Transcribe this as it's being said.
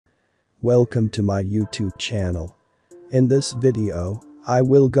Welcome to my YouTube channel. In this video, I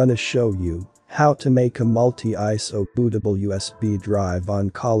will gonna show you how to make a multi-ISO bootable USB drive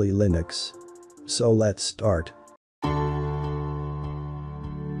on Kali Linux. So let's start.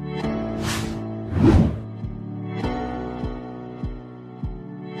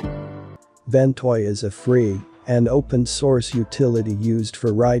 Ventoy is a free and open source utility used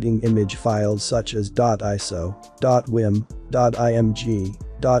for writing image files such as .iso, .wim, .img,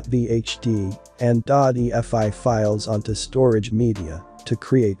 .vhd, and .efi files onto storage media to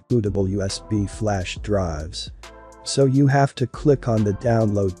create bootable USB flash drives. So you have to click on the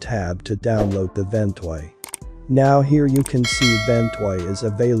download tab to download the Ventoy. Now here you can see Ventoy is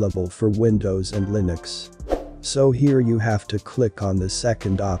available for Windows and Linux. So here you have to click on the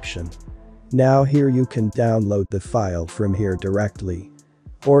second option. Now here you can download the file from here directly.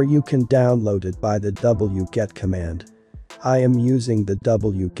 Or you can download it by the wget command. I am using the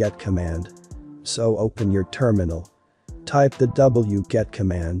wget command. So open your terminal. Type the wget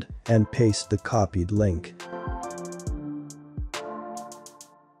command and paste the copied link.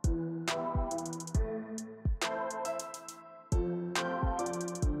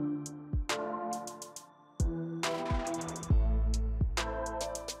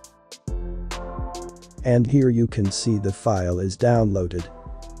 And here you can see the file is downloaded.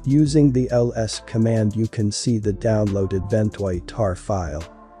 Using the ls command you can see the downloaded Ventoy tar file.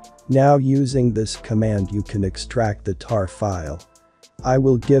 Now using this command you can extract the tar file. I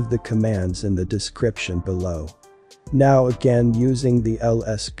will give the commands in the description below. Now again using the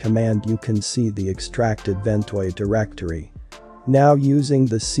ls command you can see the extracted Ventoy directory. Now using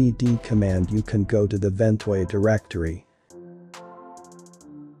the cd command you can go to the Ventoy directory.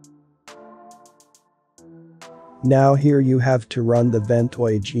 Now here you have to run the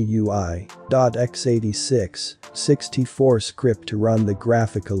Ventoy GUI.x86-64 script to run the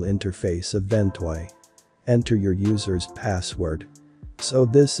graphical interface of Ventoy. Enter your user's password. So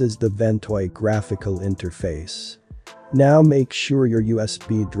this is the Ventoy graphical interface. Now make sure your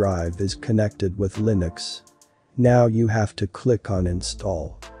USB drive is connected with Linux. Now you have to click on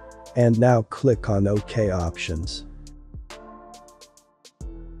install. And now click on OK options.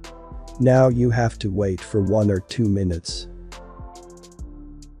 Now you have to wait for 1 or 2 minutes.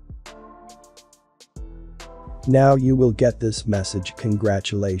 Now you will get this message: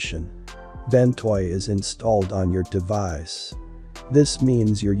 congratulations. Ventoy is installed on your device. This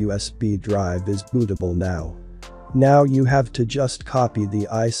means your USB drive is bootable now. Now you have to just copy the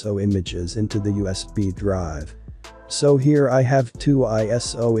ISO images into the USB drive. So here I have 2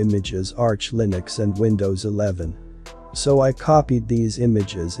 ISO images, Arch Linux and Windows 11. So I copied these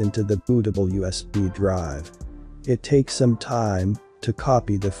images into the bootable USB drive. It takes some time to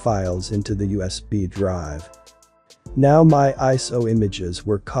copy the files into the USB drive. Now my ISO images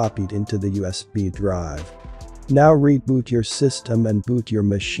were copied into the USB drive. Now reboot your system and boot your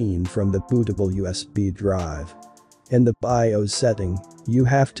machine from the bootable USB drive. In the BIOS setting, you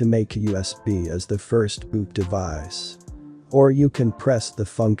have to make a USB as the first boot device. Or you can press the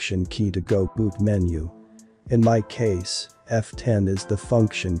function key to go boot menu. In my case, F10 is the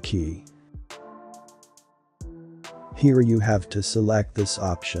function key. Here you have to select this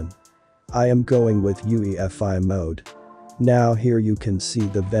option. I am going with UEFI mode. Now here you can see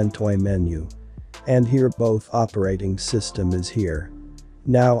the Ventoy menu. And here both operating system is here.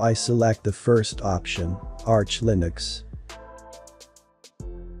 Now I select the first option, Arch Linux.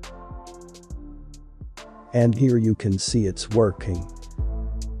 And here you can see it's working.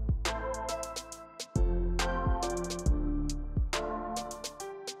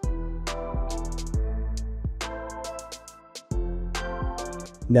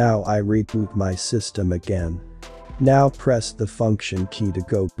 Now I reboot my system again. Now press the function key to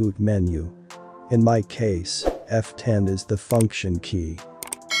go boot menu. In my case, F10 is the function key.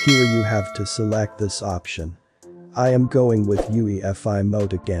 Here you have to select this option. I am going with UEFI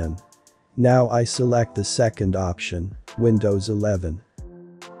mode again. Now I select the second option, Windows 11.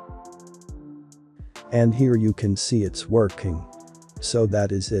 And here you can see it's working. So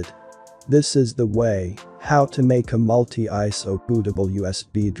that is it. This is the way how to make a multi-ISO bootable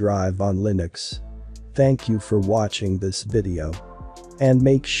USB drive on Linux. Thank you for watching this video. And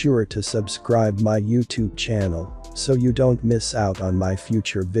make sure to subscribe my YouTube channel so you don't miss out on my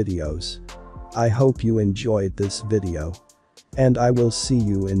future videos. I hope you enjoyed this video. And I will see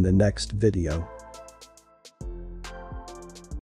you in the next video.